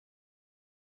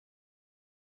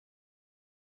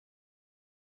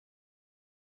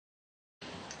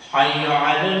حي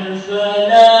على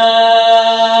الفلاح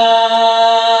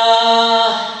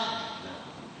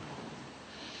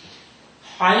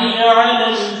حي على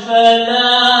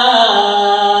الفلاح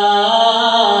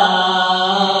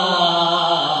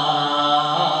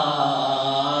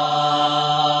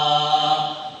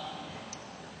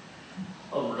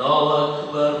الله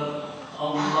أكبر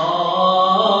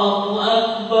الله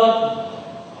أكبر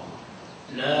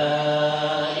لا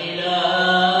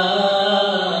إله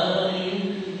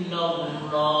إلا الله.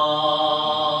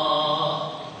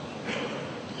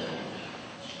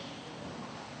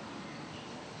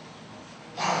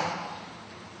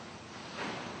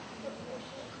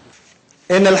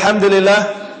 إن الحمد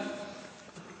لله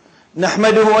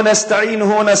نحمده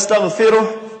ونستعينه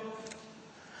ونستغفره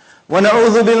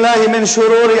ونعوذ بالله من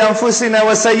شرور أنفسنا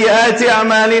وسيئات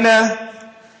أعمالنا.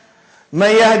 من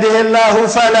يهده الله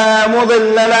فلا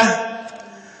مضل له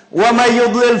ومن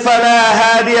يضلل فلا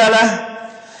هادي له.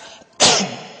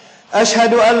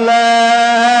 أشهد أن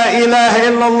لا إله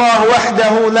إلا الله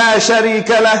وحده لا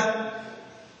شريك له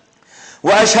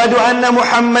وأشهد أن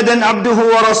محمدا عبده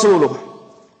ورسوله.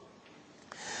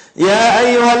 يا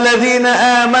أيها الذين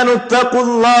آمنوا اتقوا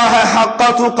الله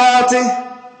حق تقاته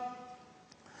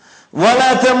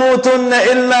ولا تموتن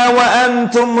إلا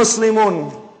وأنتم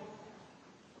مسلمون.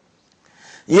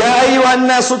 يا أيها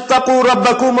الناس اتقوا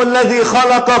ربكم الذي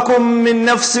خلقكم من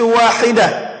نفس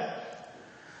واحدة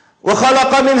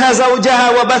وخلق منها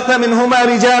زوجها وبث منهما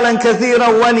رجالا كثيرا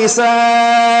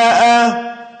ونساء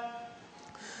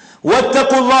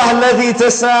واتقوا الله الذي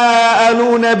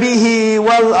تساءلون به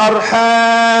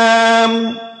والأرحام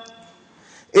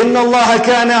إن الله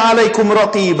كان عليكم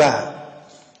رقيبا.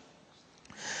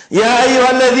 يا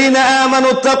أيها الذين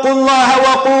آمنوا اتقوا الله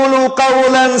وقولوا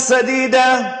قولا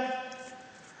سديدا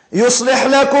يصلح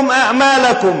لكم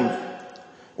أعمالكم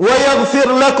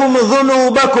ويغفر لكم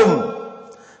ذنوبكم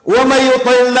ومن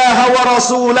يطع الله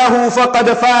ورسوله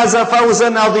فقد فاز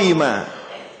فوزا عظيما.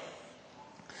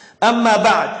 أما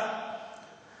بعد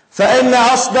فإن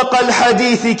أصدق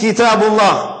الحديث كتاب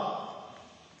الله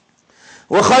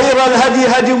وخير الهدي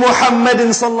هدي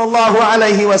محمد صلى الله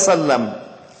عليه وسلم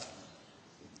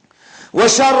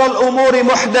وشر الأمور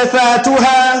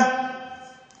محدثاتها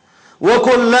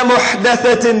وكل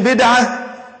محدثة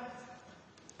بدعة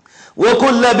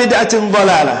وكل بدعة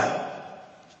ضلالة.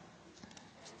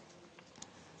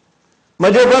 My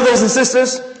dear brothers and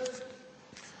sisters,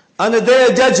 on the day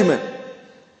of judgment,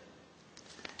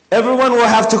 everyone will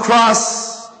have to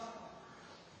cross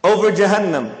over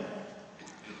Jahannam.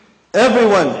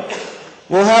 Everyone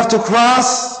will have to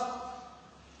cross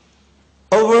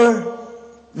over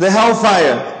the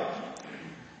hellfire.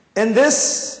 And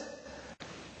this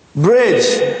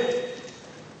bridge,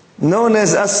 known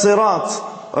as Seerat,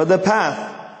 or the path,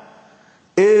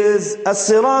 is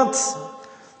Seerat.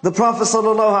 The Prophet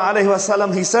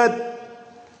ﷺ, he said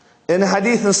in a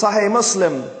hadith in Sahih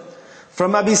Muslim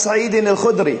from Abi Sa'id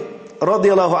al-Khudri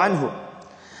radiyallahu anhu,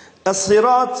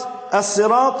 Seerat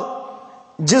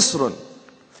jisrun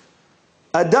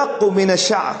adaqqu min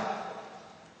ash-sha'r.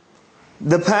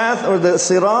 The path, or the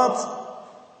Seerat,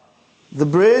 the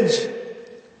bridge,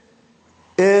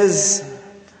 is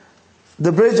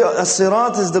the bridge.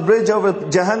 Seerat is the bridge over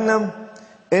Jahannam,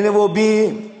 and it will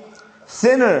be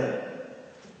thinner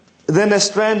than a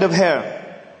strand of hair.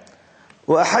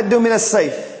 وَأَحَدُّ مِنَ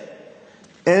السَّيْفِ,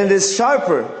 and it is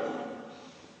sharper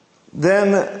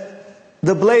than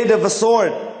the blade of a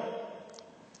sword.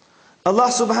 Allah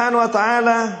subhanahu wa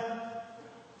ta'ala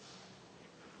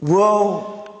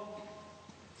will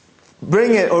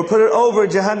bring it or put it over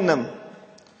Jahannam,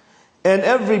 and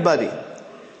everybody,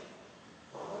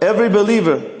 every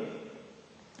believer,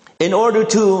 in order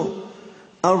to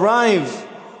arrive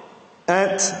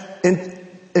at,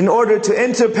 in order to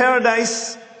enter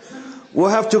paradise, will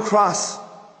have to cross.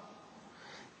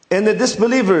 And the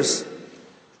disbelievers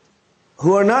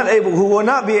who will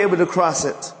not be able to cross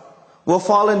it will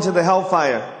fall into the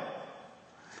hellfire.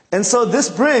 And so this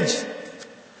bridge,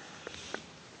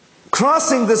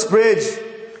 crossing this bridge,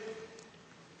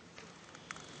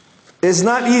 is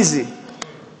not easy.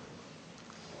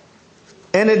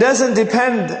 And it doesn't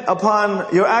depend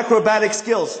upon your acrobatic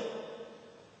skills.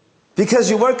 Because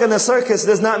you work in a circus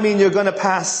does not mean you're going to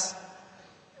pass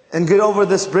and get over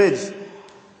this bridge.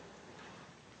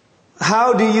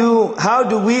 How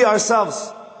do we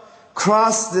ourselves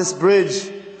cross this bridge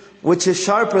which is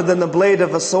sharper than the blade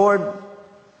of a sword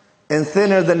and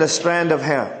thinner than a strand of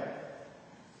hair?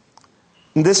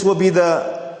 And this will be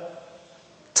the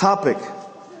topic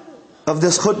of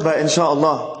this khutbah,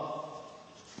 inshaAllah.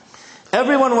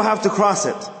 Everyone will have to cross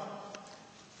it,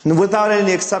 without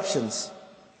any exceptions.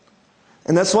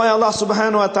 And that's why Allah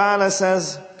subhanahu wa ta'ala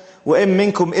says, وَإِن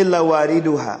مِّنكُمْ إِلَّا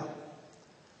وَارِدُهَا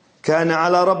كَانَ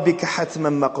عَلَى رَبِّكَ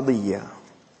حَتْمًا مَقْضِيًّا.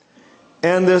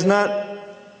 And there's not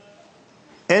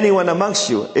anyone amongst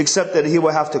you except that he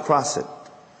will have to cross it.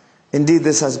 Indeed,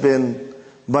 this has been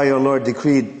by your Lord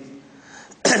decreed,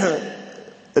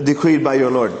 decreed by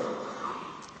your Lord.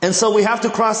 And so we have to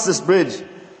cross this bridge.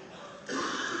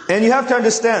 And you have to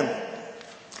understand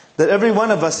that every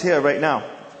one of us here right now,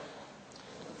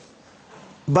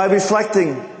 by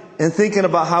reflecting and thinking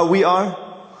about how we are,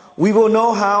 we will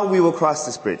know how we will cross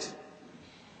this bridge.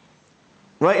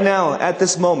 Right now, at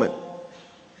this moment,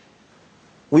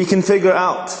 we can figure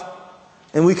out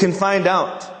and we can find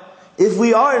out if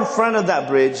we are in front of that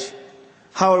bridge,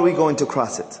 how are we going to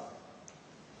cross it?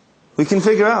 We can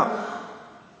figure out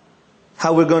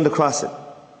how we're going to cross it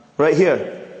right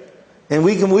here. And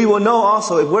we will know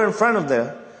also if we're in front of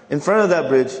that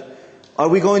bridge, are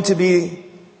we going to be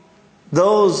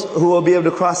those who will be able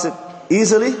to cross it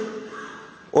easily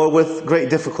or with great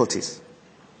difficulties?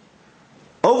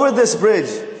 Over this bridge,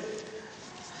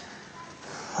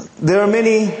 there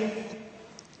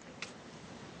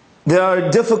are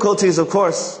difficulties, of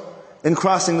course, in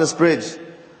crossing this bridge.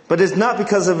 But it's not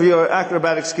because of your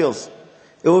acrobatic skills.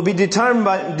 It will be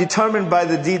determined by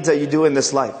the deeds that you do in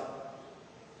this life.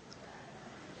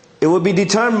 It will be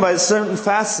determined by certain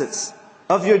facets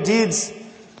of your deeds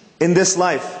in this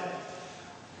life.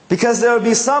 Because there will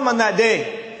be some on that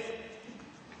day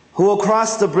who will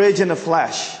cross the bridge in a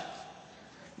flash.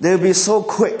 They will be so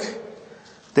quick,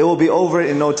 they will be over it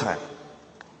in no time.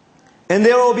 And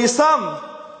there will be some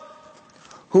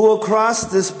who will cross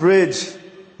this bridge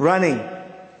running.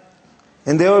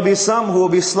 And there will be some who will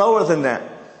be slower than that.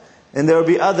 And there will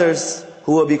be others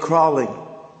who will be crawling.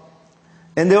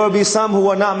 And there will be some who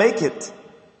will not make it.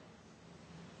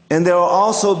 And there will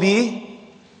also be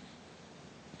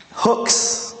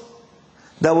hooks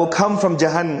that will come from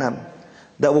Jahannam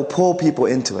that will pull people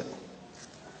into it.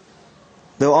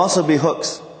 There will also be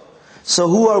hooks. So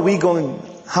who are we going,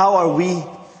 how are we,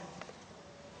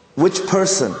 which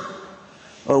person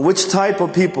or which type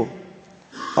of people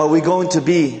are we going to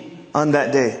be on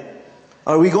that day?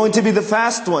 Are we going to be the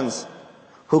fast ones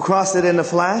who cross it in a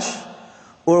flash?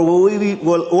 Or will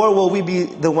we be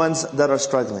the ones that are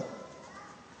struggling?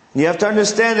 You have to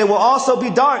understand it will also be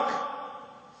dark.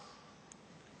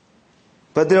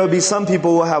 But there will be some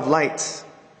people who will have light.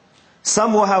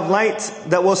 Some will have light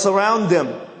that will surround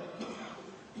them,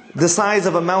 the size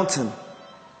of a mountain.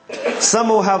 Some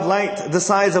will have light the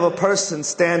size of a person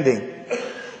standing.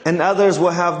 And others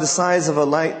will have the size of a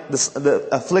light,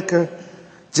 a flicker,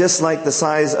 just like the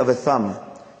size of a thumb,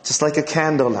 just like a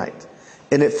candle light.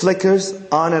 And it flickers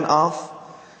on and off,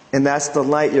 and that's the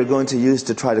light you're going to use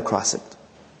to try to cross it.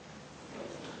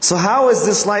 So how is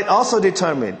this light also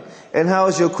determined? And how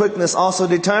is your quickness also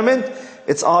determined?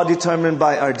 It's all determined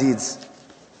by our deeds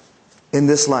in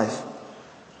this life.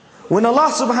 When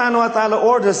Allah subhanahu wa ta'ala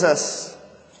orders us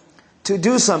to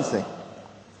do something,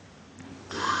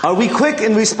 are we quick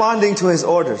in responding to His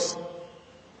orders?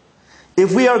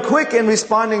 If we are quick in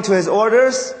responding to His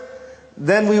orders,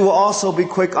 then we will also be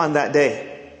quick on that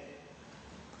day.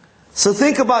 So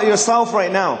think about yourself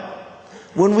right now.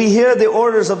 When we hear the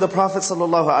orders of the Prophet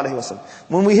ﷺ,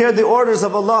 when we hear the orders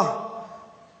of Allah,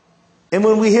 and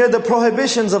when we hear the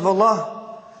prohibitions of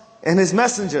Allah and His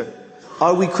Messenger,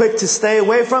 are we quick to stay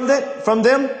away from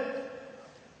them?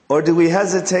 Or do we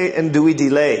hesitate and do we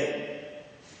delay?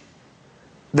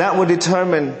 That will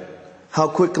determine how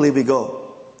quickly we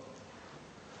go.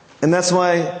 And that's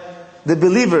why the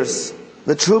believers,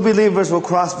 the true believers will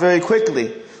cross very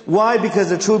quickly. Why? Because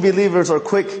the true believers are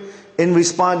quick in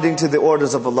responding to the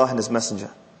orders of Allah and His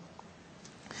Messenger.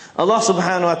 Allah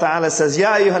subhanahu wa ta'ala says,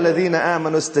 Ya ayyuhalladhina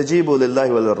amanu istajibu lillahi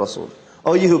wa lirrasul.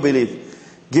 O you who believe,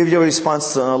 give your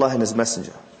response to Allah and His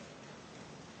Messenger.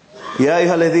 Ya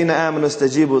ayyuhalladhina amanu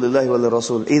istajibu lillahi wa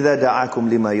lirrasul idha da'akum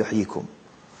lima yuhyikum.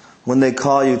 When they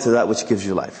call you to that which gives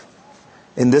you life.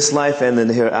 In this life and in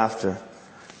the hereafter.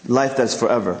 Life that's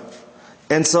forever.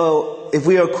 And so, if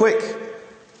we are quick,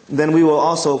 then we will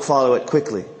also follow it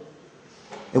quickly.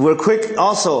 If we're quick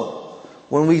also,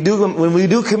 when we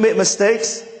do commit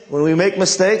mistakes, when we make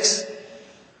mistakes,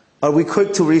 are we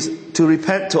quick to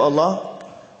repent to Allah?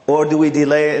 Or do we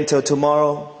delay it until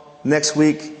tomorrow, next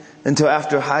week, until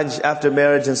after Hajj, after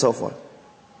marriage and so forth?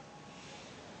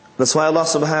 That's why Allah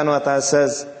subhanahu wa ta'ala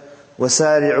says,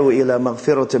 وَسَارِعُوا إِلَى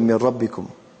مَغْفِرَةٍ مِّن رَبِّكُمْ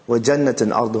وَجَنَّةٍ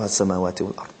عَرْضُهَا السَّمَاوَاتِ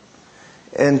وَالْأَرْضِ.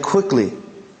 And quickly,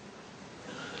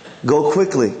 go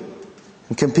quickly,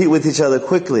 and compete with each other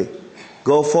quickly.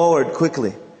 Go forward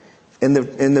quickly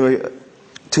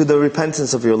to the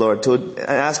repentance of your Lord, to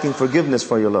asking forgiveness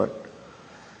for your Lord.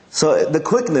 So the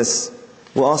quickness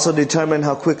will also determine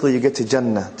how quickly you get to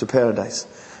Jannah, to paradise.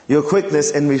 Your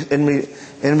quickness in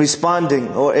responding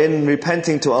or in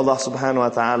repenting to Allah subhanahu wa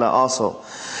ta'ala also.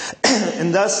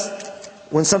 And thus,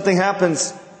 when something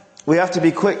happens, we have to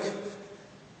be quick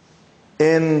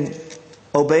in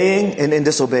obeying and in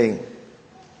disobeying.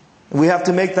 We have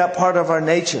to make that part of our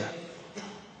nature.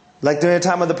 Like during the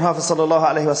time of the Prophet sallallahu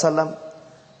alaihi wasallam,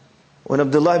 when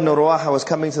Abdullah ibn Rawaha was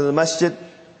coming to the masjid,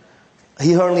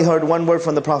 he only heard one word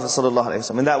from the Prophet sallallahu alaihi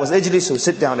wasallam, and that was "Ijlisu,"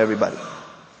 sit down, everybody.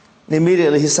 And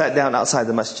immediately he sat down outside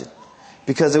the masjid,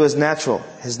 because it was natural.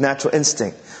 His natural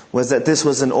instinct was that this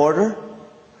was an order,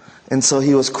 and so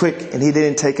he was quick and he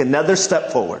didn't take another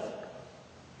step forward.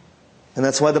 And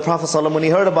that's why the Prophet ﷺ, when he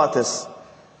heard about this,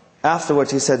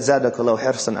 afterwards he said, "Zadakallahu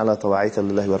hirsan ala tawa'ita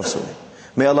lillahi wa rasulih."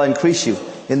 May Allah increase you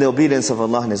in the obedience of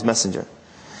Allah and His Messenger.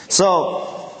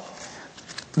 So,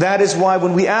 that is why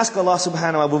when we ask Allah subhanahu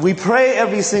wa ta'ala, when we pray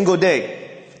every single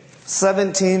day,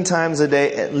 17 times a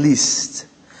day at least,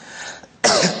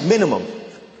 minimum,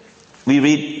 we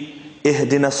read,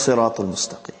 "Ihdina as-siratal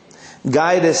mustaqim."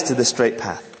 Guide us to the straight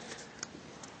path.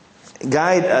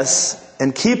 Guide us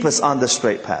and keep us on the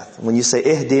straight path. When you say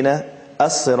 "Ihdina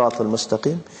as-siratal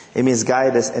mustaqim," it means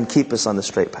guide us and keep us on the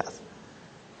straight path.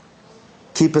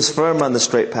 Keep us firm on the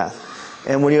straight path.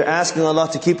 And when you're asking Allah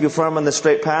to keep you firm on the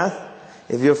straight path,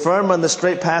 if you're firm on the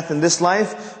straight path in this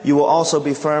life, you will also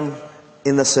be firm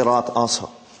in the sirat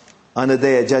also, on the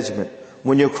day of judgment,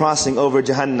 when you're crossing over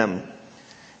Jahannam.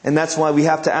 And that's why we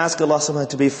have to ask Allah subhanahu wa ta'ala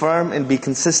to be firm and be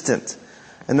consistent.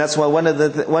 And that's why one of the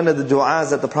du'as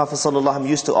that the Prophet ﷺ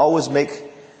used to always make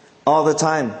all the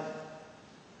time,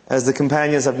 as the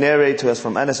companions have narrated to us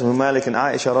from Anas ibn Malik and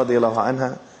Aisha radiallahu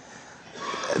anha,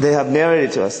 they have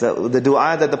narrated to us that the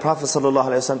du'a that the Prophet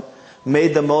ﷺ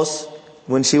made the most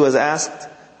when she was asked,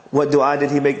 what du'a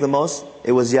did he make the most?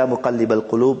 It was, "Ya muqallib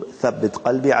al-qulub, thabbit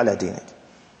qalbi ala dinik."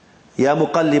 Ya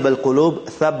muqallib al-qulub,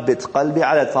 thabbit qalbi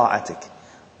ala ta'atik.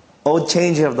 O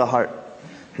changer of the heart,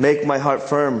 make my heart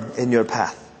firm in your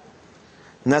path.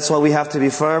 And that's why we have to be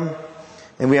firm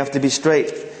and we have to be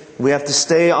straight. We have to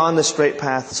stay on the straight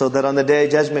path, so that on the day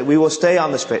of judgment we will stay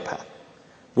on the straight path.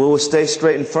 We will stay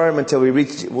straight and firm until we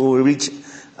reach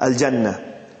Al-Jannah.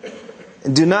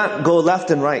 And do not go left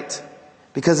and right.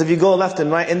 Because if you go left and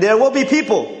right, and there will be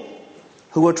people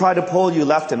who will try to pull you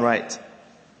left and right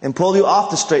and pull you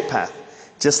off the straight path.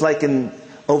 Just like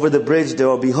over the bridge, there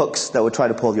will be hooks that will try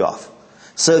to pull you off.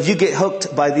 So if you get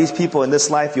hooked by these people in this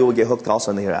life, you will get hooked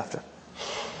also in the hereafter.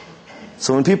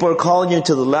 So when people are calling you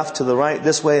to the left, to the right,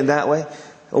 this way and that way,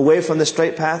 away from the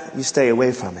straight path, you stay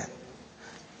away from it.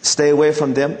 Stay away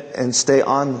from them and stay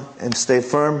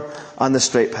firm on the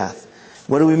straight path.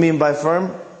 What do we mean by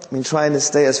firm? I mean trying to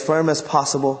stay as firm as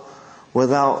possible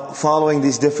without following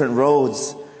these different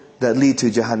roads that lead to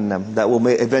Jahannam, that will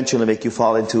eventually make you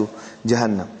fall into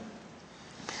Jahannam.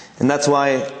 And that's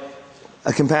why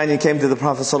a companion came to the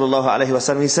Prophet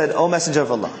ﷺ. He said, "O Messenger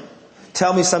of Allah,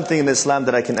 tell me something in Islam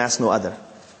that I can ask no other,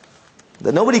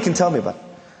 that nobody can tell me about."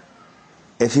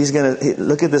 If he's going to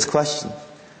look at this question,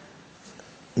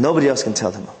 nobody else can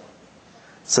tell him.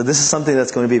 So this is something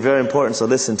that's going to be very important, so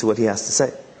listen to what he has to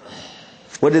say.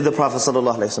 What did the Prophet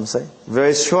ﷺ say?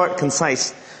 Very short,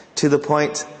 concise, to the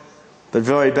point, but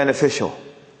very beneficial.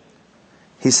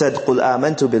 He said, "Qul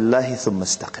amantu billahi thumma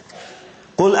istaqim."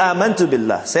 Qul amantu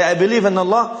billah. Say, "I believe in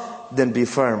Allah," then be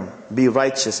firm, be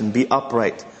righteous, and be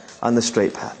upright on the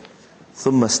straight path.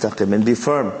 Thumma istaqim, and be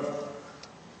firm.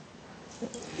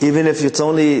 Even if it's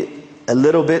only a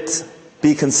little bit,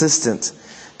 be consistent.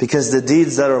 Because the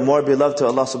deeds that are more beloved to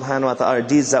Allah subhanahu wa ta'ala are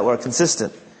deeds that were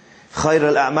consistent. خَيْرَ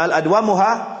الْأَعْمَالِ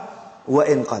أَدْوَمُهَا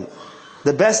وَإِنْ قَلْ.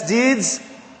 The best deeds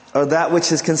are that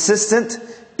which is consistent,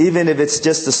 even if it's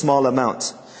just a small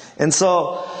amount. And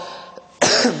so,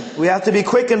 we have to be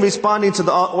quick in responding to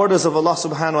the orders of Allah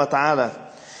subhanahu wa ta'ala.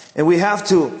 And we have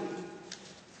to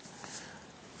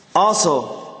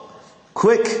also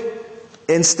quick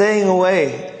in staying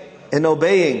away and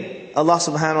obeying Allah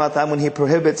subhanahu wa ta'ala when He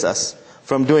prohibits us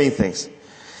from doing things.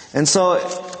 And so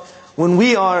when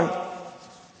we are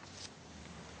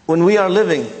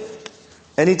living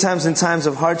any times in times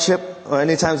of hardship or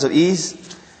any times of ease,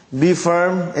 be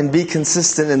firm and be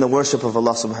consistent in the worship of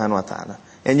Allah subhanahu wa ta'ala.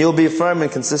 And you'll be firm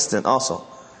and consistent also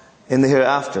in the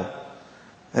hereafter.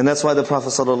 And that's why the Prophet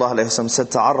sallallahu alaihi wasallam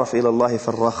said, "Ta'arraf ila Allah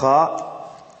fi ar-rakha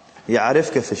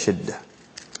ya'rifka fi shiddah."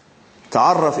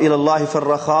 Ta'arraf ila Allah fi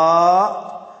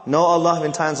ar-rakha. Know Allah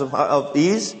in times of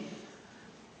ease,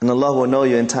 and Allah will know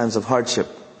you in times of hardship.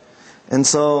 And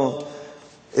so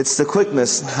it's the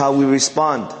quickness, how we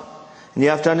respond. And you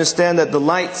have to understand that the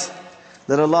light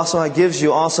that Allah subhanahu wa ta'ala gives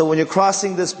you also when you're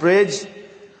crossing this bridge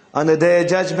On the Day of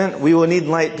Judgment, we will need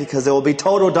light because there will be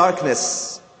total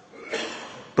darkness.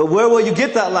 But where will you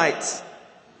get that light?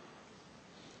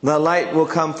 The light will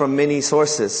come from many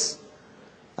sources.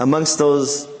 Amongst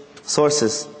those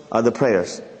sources are the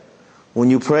prayers. When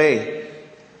you pray,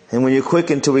 and when you're quick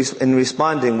in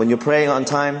responding, when you're praying on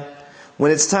time,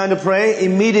 when it's time to pray,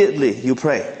 immediately you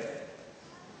pray.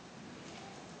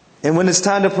 And when it's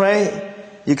time to pray,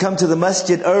 you come to the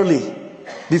masjid early,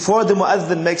 before the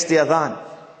muazzin makes the adhan.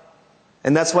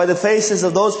 And that's why the faces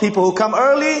of those people who come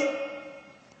early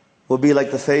will be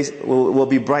like will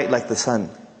be bright like the sun,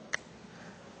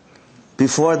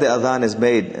 before the adhan is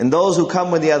made. And those who come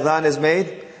when the adhan is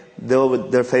made,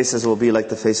 their faces will be like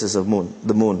the faces of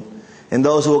the moon. And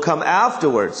those who will come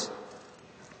afterwards,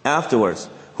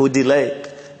 who delay,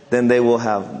 then they will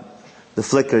have the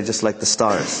flicker just like the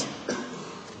stars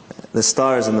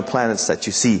and the planets that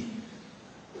you see.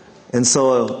 And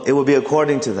so it will be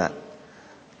according to that.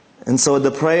 And so the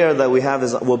prayer that we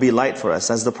have will be light for us.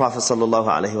 As the Prophet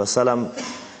ﷺ,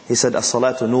 he said,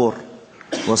 "As-salatu nur,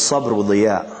 was-sabru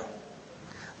diya."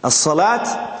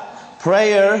 As-salat,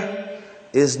 prayer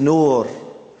is nur.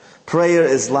 Prayer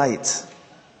is light.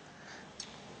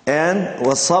 And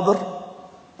was-sabr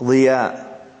diya.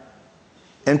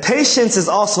 And patience is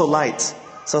also light.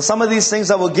 So some of these things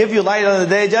that will give you light on the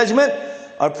Day of Judgment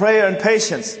are prayer and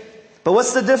patience. But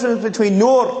what's the difference between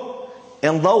nur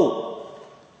and daw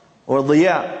or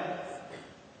diya?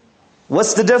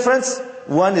 What's the difference?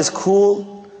 One is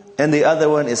cool and the other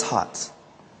one is hot.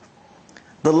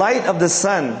 The light of the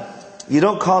sun, you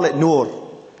don't call it nur.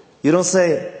 You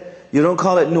don't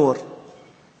call it nur.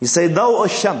 You say daw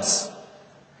ash-shams,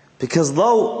 because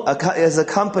daw is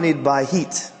accompanied by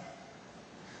heat.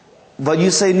 But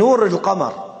you say nur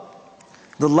al-qamar,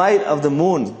 the light of the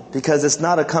moon, because it's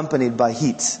not accompanied by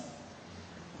heat.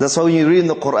 That's why when you read in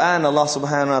the Quran, Allah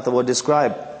subhanahu wa ta'ala will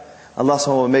describe, Allah subhanahu wa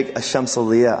ta'ala will make ash-shams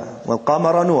al-diya,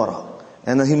 wal-qamara nura.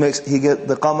 And then he get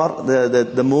the qamar,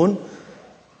 the moon,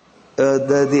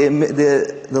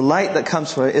 the light that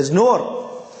comes from it is nur.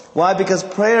 Why? Because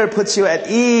prayer puts you at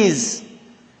ease.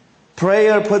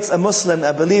 Prayer puts a Muslim,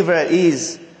 a believer at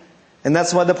ease. And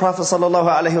that's why the Prophet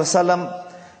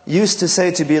ﷺ used to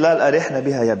say to Bilal, "Arihna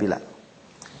biha ya Bilal."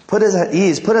 Put us at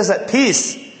ease, put us at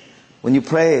peace. When you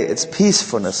pray, it's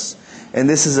peacefulness. And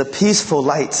this is a peaceful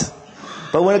light.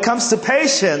 But when it comes to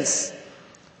patience,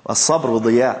 was-sabru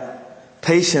diya.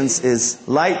 Patience is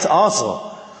light also.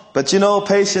 But you know,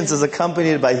 patience is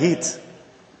accompanied by heat.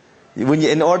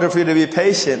 In order for you to be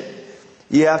patient,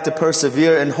 you have to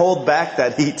persevere and hold back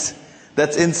that heat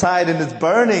that's inside and it's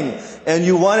burning. And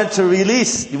you want it to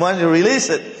release. You want to release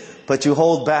it, but you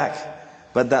hold back.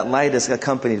 But that light is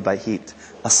accompanied by heat.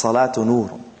 As-salatu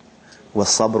nur,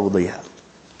 was-sabru diya.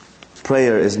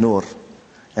 Prayer is nur.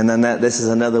 And then this is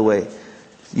another way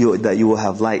that you will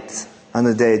have light on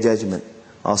the Day of Judgment.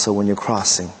 Also when you're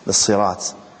crossing the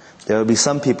Seerat. There will be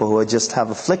some people who will just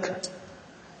have a flicker.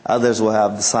 Others will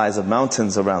have the size of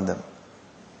mountains around them.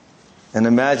 And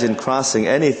imagine crossing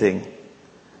anything,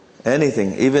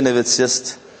 even if it's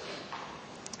just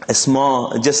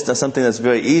something that's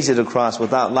very easy to cross.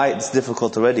 Without light, it's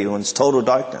difficult already when it's total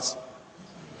darkness.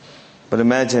 But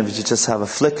imagine if you just have a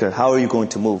flicker, how are you going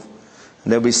to move?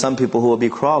 And there'll be some people who will be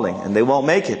crawling and they won't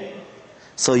make it.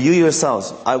 So you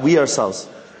yourselves, we ourselves,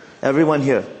 everyone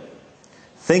here,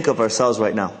 think of ourselves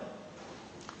right now.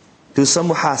 Do some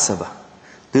muhasabah.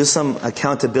 Do some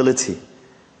accountability.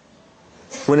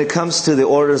 When it comes to the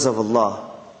orders of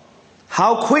Allah,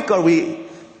 how quick are we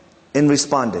in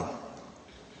responding?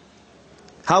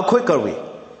 How quick are we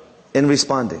in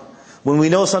responding? When we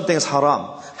know something is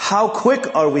haram, how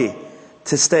quick are we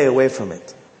to stay away from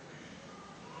it?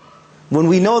 When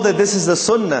we know that this is the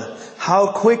sunnah,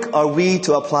 how quick are we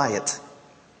to apply it?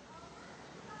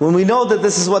 When we know that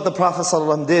this is what the Prophet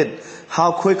ﷺ did,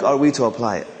 how quick are we to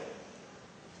apply it?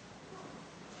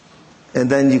 And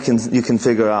then you can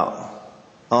figure out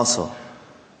also.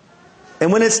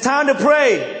 And when it's time to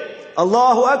pray,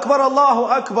 Allahu Akbar, Allahu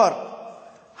Akbar,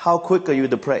 how quick are you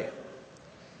to pray?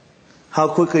 How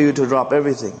quick are you to drop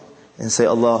everything and say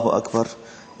Allahu Akbar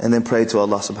and then pray to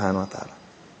Allah subhanahu wa ta'ala?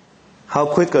 How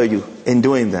quick are you in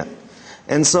doing that?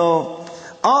 And so,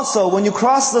 also when you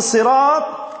cross the Seerat,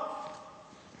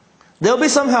 there'll be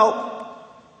some help.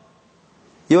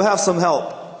 You'll have some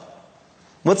help.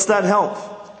 What's that help?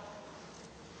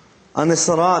 On the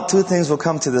Seerat, two things will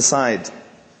come to the side.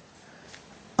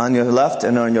 On your left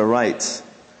and on your right.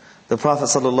 The Prophet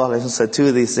ﷺ said two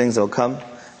of these things will come.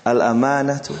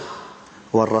 Al-amanatu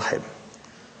wal-rahim.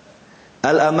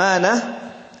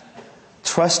 Al-amana,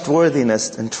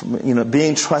 trustworthiness, and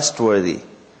being trustworthy.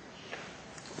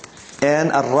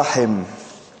 And al-rahim,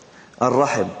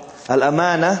 Al-Rahim.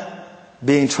 Al-Amana,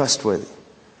 being trustworthy.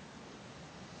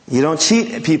 You don't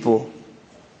cheat people.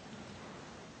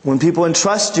 When people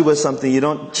entrust you with something, you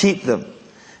don't cheat them.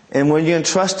 And when you're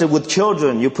entrusted with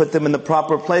children, you put them in the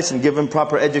proper place and give them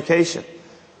proper education.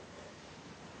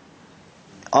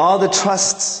 All the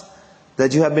trusts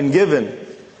that you have been given,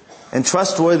 and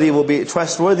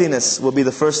trustworthiness will be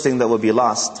the first thing that will be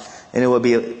lost. And it will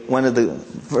be one of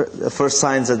the first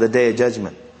signs of the Day of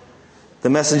Judgment. The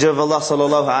Messenger of Allah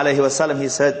sallallahu alaihi wasallam, he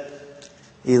said,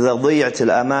 إِذَا ضِيَعْتِ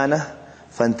الْأَمَانَةِ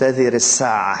فَانْتَذِرِ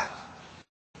السَّاعَةِ.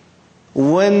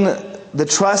 When the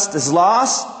trust is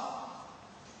lost,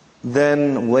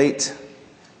 then wait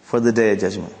for the Day of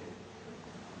Judgment.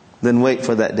 Then wait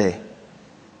for that day.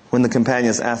 When the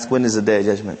companions asked, when is the Day of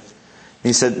Judgment?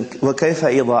 He said, وَكَيْفَ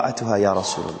إِضَاعَتُهَا يَا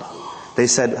رَسُولُ اللَّهِ. They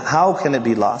said, how can it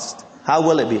be lost? How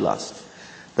will it be lost?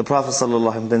 The Prophet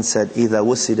ﷺ then said, إِذَا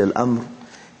وُسِدَ الْأَمْرُ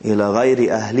إِلَى غَيْرِ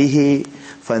أَهْلِهِ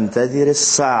فَانْتَذِرِ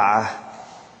السَّاعَةِ.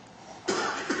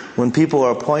 When people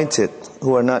are appointed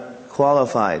who are not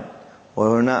qualified, or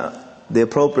who are not the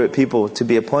appropriate people to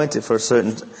be appointed for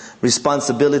certain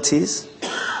responsibilities,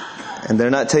 and they're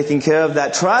not taking care of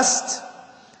that trust,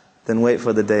 then wait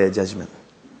for the Day of Judgment.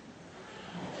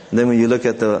 And then when you look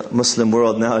at the Muslim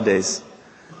world nowadays,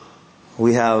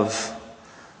 we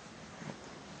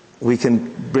can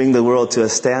bring the world to a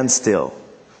standstill.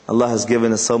 Allah has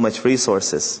given us so much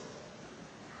resources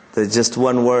that just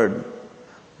one word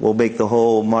will make the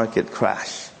whole market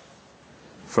crash.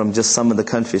 From just some of the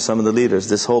countries, some of the leaders,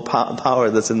 this whole power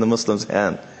that's in the Muslims'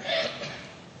 hand.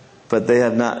 But they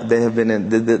have been in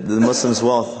the Muslims'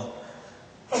 wealth.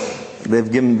 They've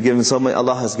given so much.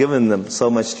 Allah has given them so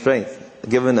much strength,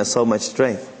 given us so much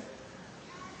strength.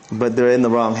 But they're in the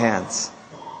wrong hands.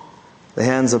 The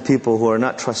hands of people who are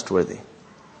not trustworthy,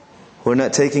 who are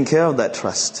not taking care of that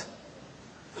trust.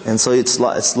 And so it's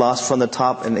lost from the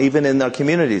top, and even in our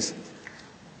communities.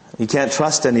 You can't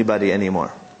trust anybody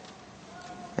anymore.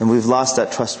 And we've lost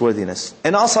that trustworthiness.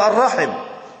 And also Ar-Rahim.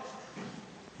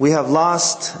 We have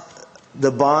lost the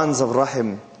bonds of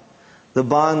Rahim, the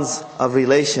bonds of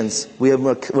relations.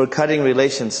 We're cutting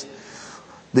relations.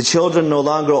 The children no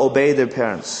longer obey their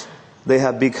parents. They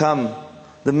have become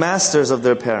the masters of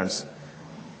their parents.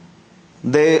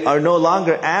 They are no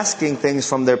longer asking things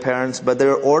from their parents, but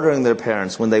they're ordering their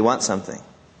parents when they want something.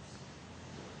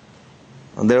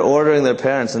 And they're ordering their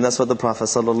parents, and that's what the Prophet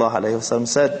ﷺ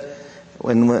said.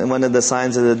 When one of the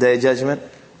signs of the Day of Judgment,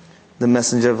 the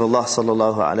Messenger of Allah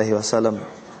ﷺ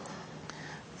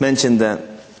mentioned that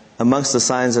amongst the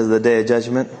signs of the Day of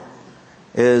Judgment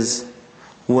is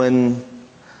when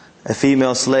a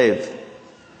female slave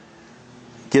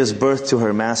gives birth to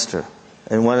her master.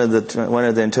 And one of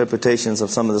the interpretations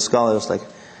of some of the scholars, like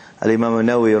Al-Imam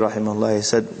An-Nawawi rahimahullah, he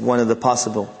said one of the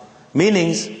possible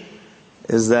meanings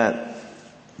is that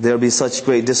there will be such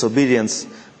great disobedience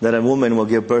that a woman will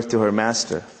give birth to her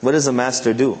master. What does the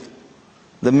master do?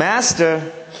 The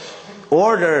master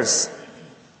orders.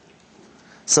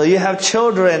 So you have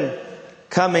children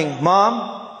coming,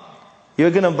 Mom, you're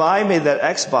going to buy me that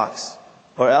Xbox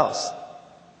or else.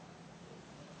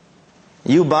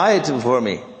 You buy it for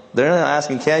me. They're not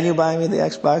asking, can you buy me the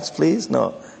Xbox, please?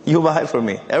 No. You buy it for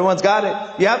me. Everyone's got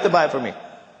it. You have to buy it for me.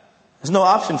 There's no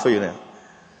option for you now.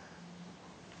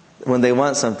 When they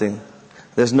want something,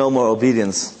 there's no more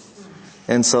obedience.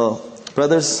 And so,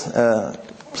 brothers,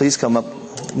 please come up,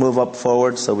 move up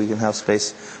forward so we can have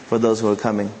space for those who are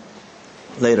coming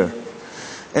later.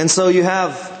 And so you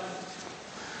have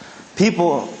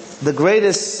people, the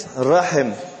greatest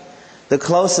rahim, the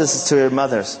closest to your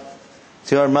mothers,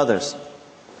 to our mothers.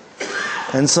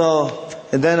 And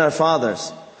then our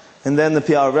fathers, and then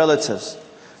our relatives.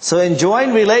 So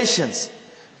enjoin relations.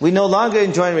 We no longer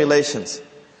enjoin relations.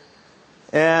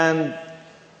 And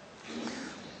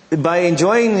by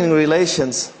enjoying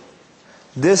relations,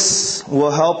 this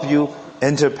will help you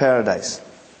enter paradise.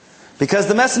 Because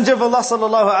the Messenger of Allah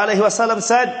sallallahu alaihi wasallam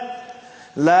said,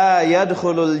 "La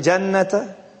yadkhulul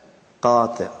jannata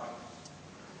qati'."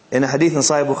 In a hadith in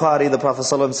Sahih Bukhari, the Prophet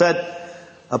sallallahu alaihi wasallam said,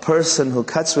 a person who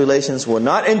cuts relations will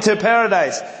not enter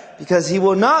paradise because he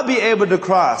will not be able to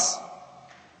cross.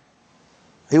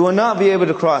 He will not be able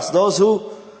to cross. Those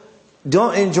who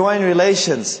don't enjoin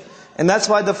relations. And that's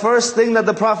why the first thing that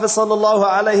the Prophet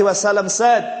ﷺ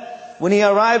said when he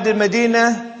arrived in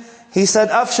Medina, he said,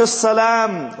 "Afshu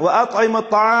salam wa at'im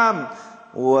at-ta'am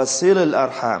wa sil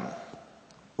al-arham."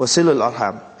 Wa sil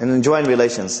al-arham. And enjoin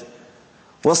relations.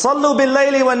 وَصَلُّوا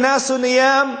بِاللَّيْلِ وَالنَّاسُ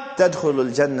نِيَامٌ تَدْخُلُوا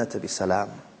الْجَنَّةَ بِسَلَامٍ.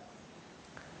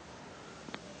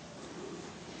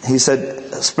 He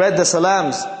said, spread the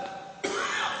salams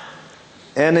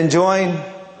and enjoin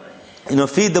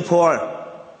feed the poor,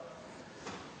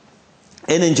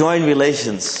 and enjoin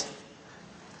relations.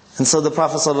 And so the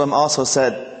Prophet ﷺ also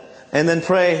said, and then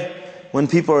pray when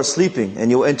people are sleeping,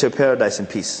 and you will enter paradise in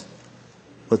peace,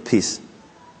 with peace.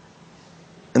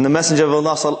 And the Messenger of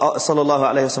Allah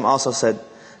ﷺ also said,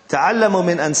 تَعَلَّمُوا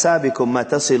مِنْ أَنْسَابِكُمْ مَا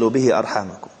تَصِلُوا بِهِ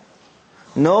أَرْحَامَكُمْ.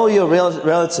 Know your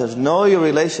relatives, know your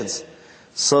relations,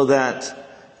 so that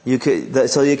you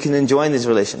can enjoy these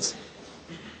relations.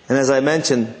 And as I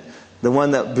mentioned, the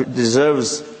one that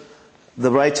deserves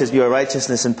your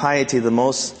righteousness and piety the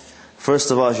most,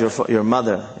 first of all, is your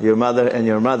mother and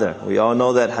your mother. We all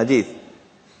know that hadith.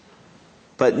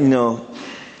 But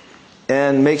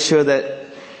and make sure that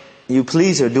you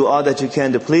please her, do all that you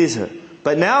can to please her.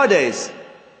 But nowadays,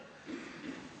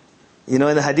 in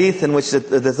the hadith in which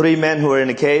the three men who were in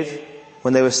a cave,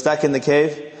 when they were stuck in the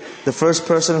cave, the first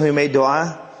person who made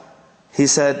dua, he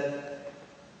said,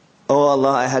 "Oh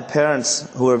Allah, I had parents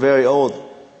who were very old,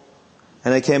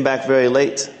 and I came back very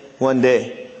late one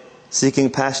day, seeking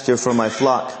pasture for my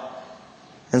flock.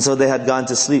 And so they had gone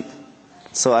to sleep.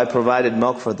 So I provided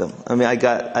milk for them. I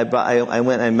got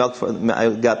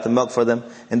the milk for them,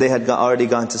 and they had already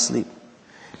gone to sleep."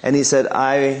 And he said,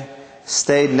 "I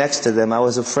stayed next to them. I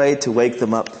was afraid to wake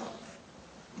them up."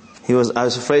 I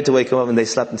was afraid to wake them up, and they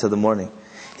slept until the morning.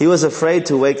 He was afraid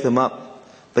to wake them up.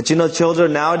 But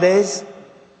children nowadays,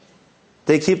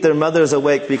 they keep their mothers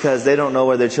awake because they don't know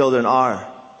where their children are.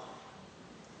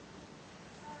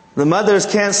 The mothers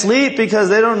can't sleep because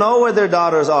they don't know where their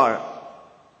daughters are.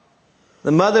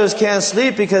 The mothers can't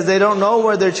sleep because they don't know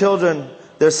where their children,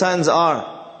 their sons are.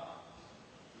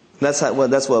 That's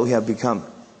what we have become.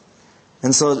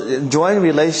 And so enjoin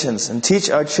relations, and teach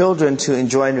our children to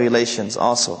enjoin relations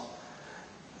also.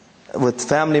 With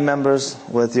family members,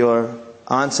 with your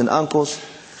aunts and uncles.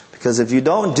 Because if you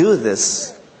don't do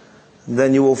this,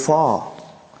 then you will fall.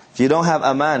 If you don't have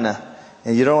amanah,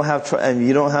 and you don't have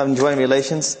enjoying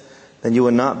relations, then you will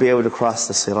not be able to cross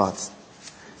the Seerat.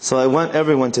 So I want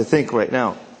everyone to think right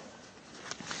now,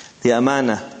 the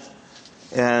amanah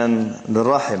and the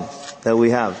rahim that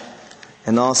we have,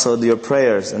 and also your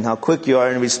prayers and how quick you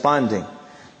are in responding.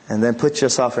 And then put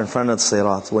yourself in front of the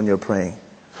Seerat when you're praying,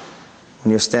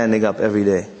 when you're standing up every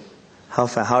day. How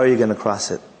are you going to cross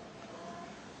it?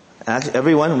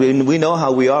 Everyone, we know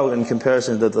how we are in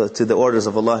comparison to the orders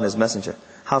of Allah and His Messenger.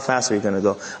 How fast are you going to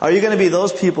go? Are you going to be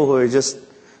those people who are just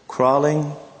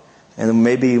crawling? And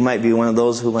maybe you might be one of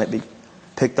those who might be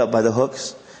picked up by the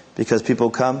hooks because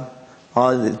people come.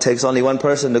 It takes only one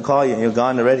person to call you and you're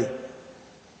gone already.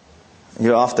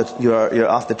 You're off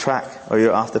the track, or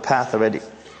you're off the path already.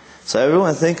 So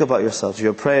everyone think about yourselves,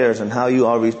 your prayers, and how you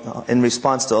are in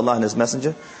response to Allah and His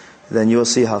Messenger. Then you will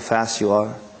see how fast you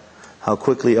are, how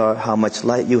quickly you are, how much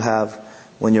light you have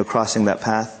when you're crossing that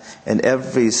path. And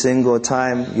every single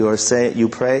time you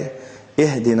pray,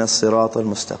 Ihdina Sirat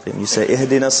al-Mustaqim. You say,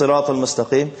 Ihdina Sirat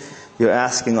al-Mustaqim. You're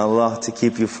asking Allah to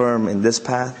keep you firm in this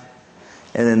path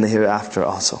and in the hereafter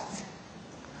also.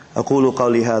 أقول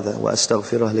قولي هذا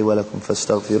وأستغفره لي ولكم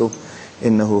فاستغفروه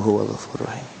إنه هو الغفور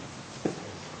الرحيم.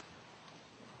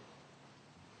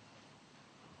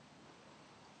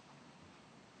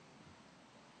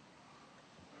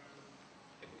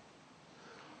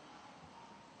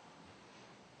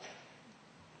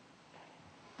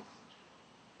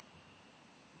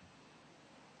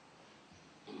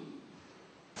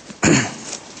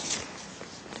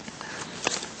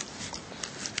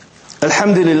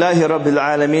 الحمد لله رب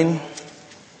العالمين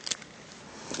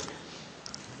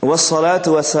والصلاة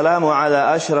والسلام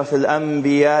على أشرف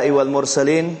الأنبياء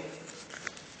والمرسلين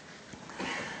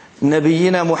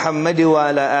نبينا محمد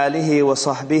وعلى آله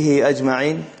وصحبه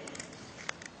أجمعين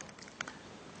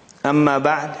أما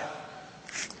بعد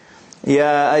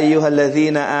يا أيها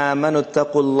الذين آمنوا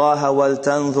اتقوا الله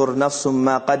ولتنظر نفس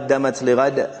ما قدمت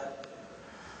لغد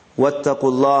واتقوا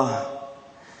الله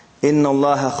إن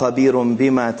الله خبير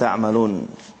بما تعملون.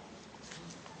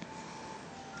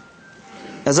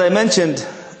 As I mentioned,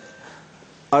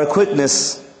 our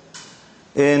quickness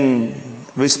in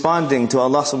responding to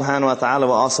Allah subhanahu wa ta'ala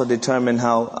will also determine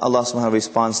how Allah subhanahu wa ta'ala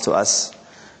responds to us.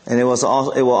 And it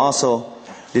will also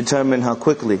determine how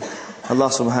quickly Allah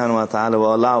subhanahu wa ta'ala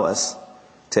will allow us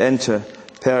to enter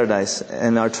paradise.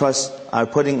 And our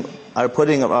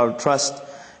putting of our trust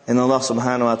in Allah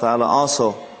subhanahu wa ta'ala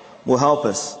also will help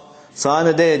us. So on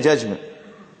the day of judgment,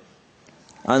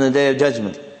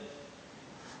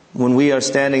 when we are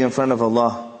standing in front of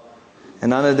Allah,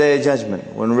 and on the day of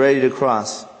judgment, when we're ready to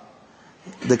cross,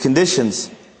 the conditions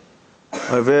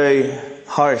are very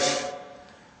harsh,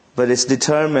 but it's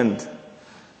determined.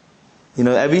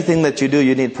 Everything that you do,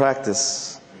 you need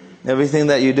practice. Everything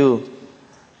that you do,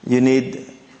 You need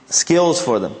skills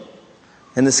for them.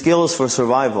 And the skills for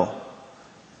survival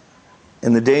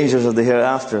and the dangers of the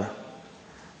hereafter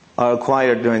are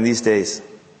acquired during these days.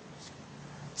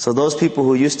 So those people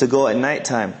who used to go at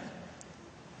nighttime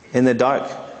in the dark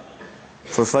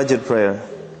for Fajr prayer,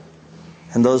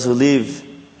 and those who leave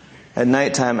at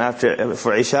nighttime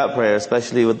for Isha prayer,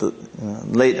 especially with the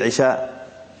late Isha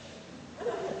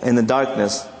in the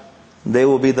darkness, they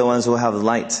will be the ones who have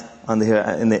light on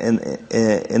in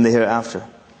the hereafter.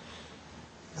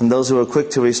 And those who are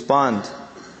quick to respond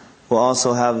will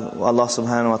also have Allah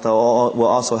subhanahu wa ta'ala will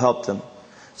also help them.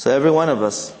 So every one of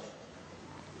us,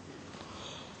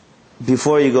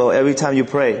 before you go, every time you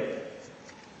pray,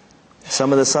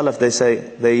 some of the Salaf,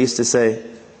 they used to say,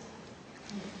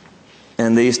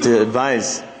 and they used to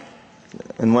advise,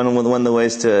 and one of the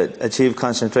ways to achieve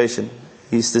concentration,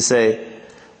 he used to say,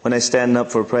 when I stand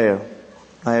up for prayer,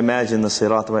 I imagine the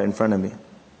Seerat right in front of me.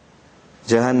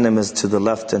 Jahannam is to the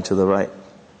left and to the right.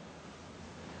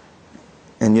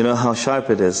 And you know how sharp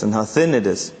it is and how thin it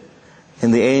is.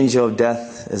 And the angel of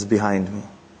death is behind me.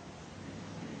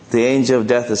 The angel of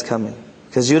death is coming.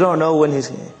 Because you don't know when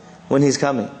he's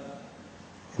coming.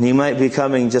 And he might be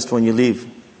coming just when you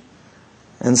leave.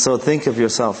 And so think of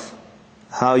yourself,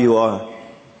 how you are,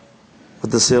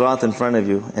 with the Seerat in front of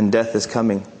you, and death is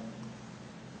coming.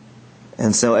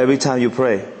 And so every time you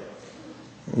pray,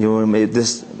 you will make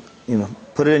this,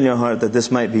 put it in your heart that this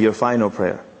might be your final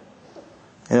prayer.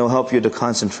 And it will help you to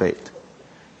concentrate.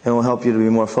 It will help you to be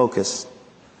more focused.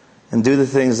 And do the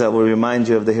things that will remind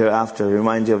you of the hereafter,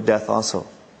 remind you of death also.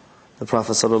 The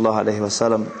Prophet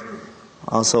ﷺ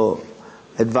also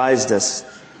advised us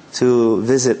to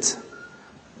visit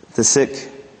the sick,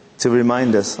 to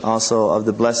remind us also of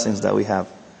the blessings that we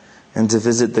have, and to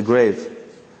visit the grave.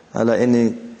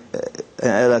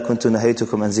 ألا كنت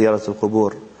نهيتكم عن زيارة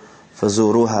القبور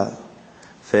فزوروها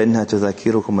فإنها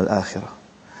تذكركم الآخرة.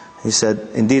 He said,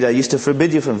 indeed I used to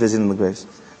forbid you from visiting the graves,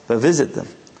 but visit them.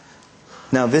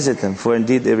 Now visit them, for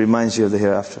indeed it reminds you of the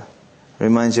hereafter. It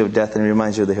reminds you of death and it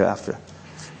reminds you of the hereafter.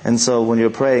 And so when you're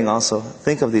praying also,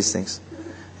 think of these things.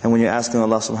 And when you're asking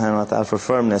Allah subhanahu wa ta'ala for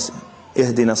firmness,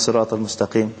 اهدنا الصراط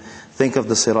المستقيم, think of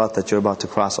the sirat that you're about to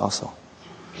cross also.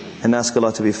 And ask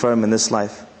Allah to be firm in this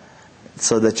life,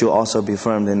 so that you also be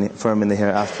firm in the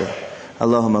hereafter.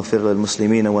 اللهم اغفر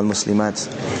للمسلمين والمسلمات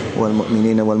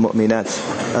والمؤمنين والمؤمنات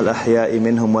الأحياء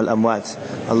منهم والأموات.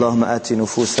 اللهم آت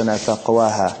نفوسنا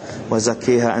تقواها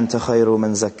وزكيها أنت خير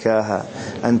من زكاها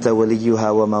أنت وليها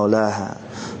ومولاها.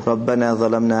 ربنا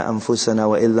ظلمنا أنفسنا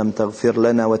وإن لم تغفر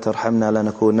لنا وترحمنا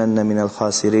لنكونن من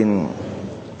الخاسرين.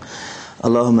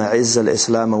 اللهم أعز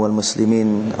الإسلام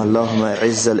والمسلمين. اللهم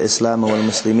أعز الإسلام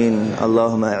والمسلمين.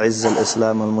 اللهم أعز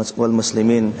الإسلام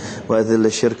والمسلمين وأذل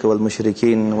الشرك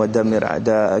والمشركين ودمر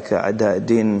أعداءك أعداء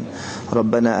الدين.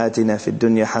 ربنا آتنا في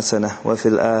الدنيا حسنة وفي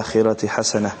الآخرة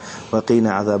حسنة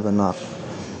وقنا عذاب النار.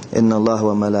 إن الله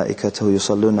وملائكته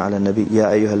يصلون على النبي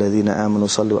يا أيها الذين آمنوا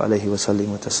صلوا عليه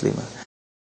وسلموا تسليما.